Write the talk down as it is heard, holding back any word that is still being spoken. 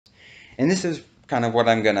And this is kind of what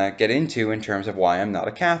I'm going to get into in terms of why I'm not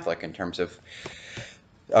a Catholic, in terms of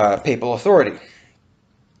papal authority.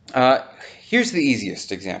 Here's the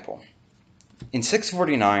easiest example. In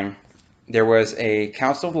 649, there was a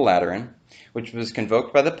Council of the Lateran, which was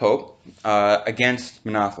convoked by the Pope against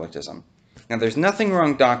monothelitism. Now, there's nothing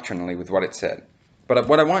wrong doctrinally with what it said, but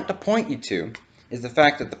what I want to point you to is the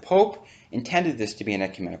fact that the Pope intended this to be an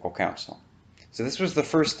ecumenical council. So this was the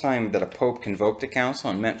first time that a Pope convoked a council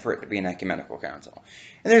and meant for it to be an ecumenical council.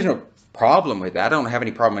 And there's no problem with that. I don't have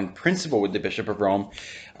any problem in principle with the Bishop of Rome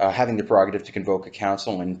having the prerogative to convoke a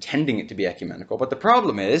council and intending it to be ecumenical. But the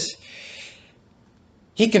problem is,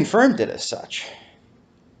 he confirmed it as such.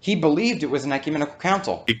 He believed it was an ecumenical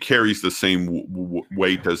council. It carries the same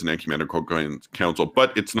weight as an ecumenical council,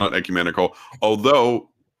 but it's not ecumenical. Although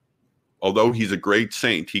he's a great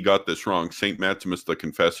saint, he got this wrong. Saint Maximus the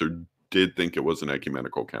Confessor did think it was an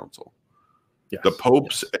ecumenical council. Yes. The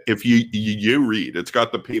popes, if you read, it's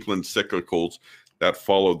got the papal encyclicals that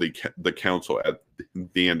follow the council at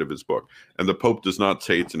the end of his book, and the Pope does not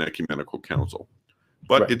say it's an ecumenical council,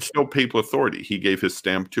 but it's still papal authority. He gave his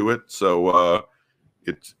stamp to it, so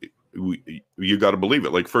you got to believe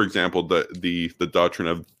it. Like, for example, the doctrine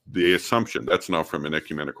of the Assumption, that's not from an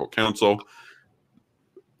ecumenical council.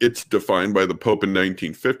 It's defined by the Pope in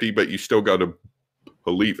 1950, but you still got to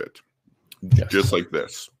believe it. Yes. Just like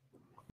this.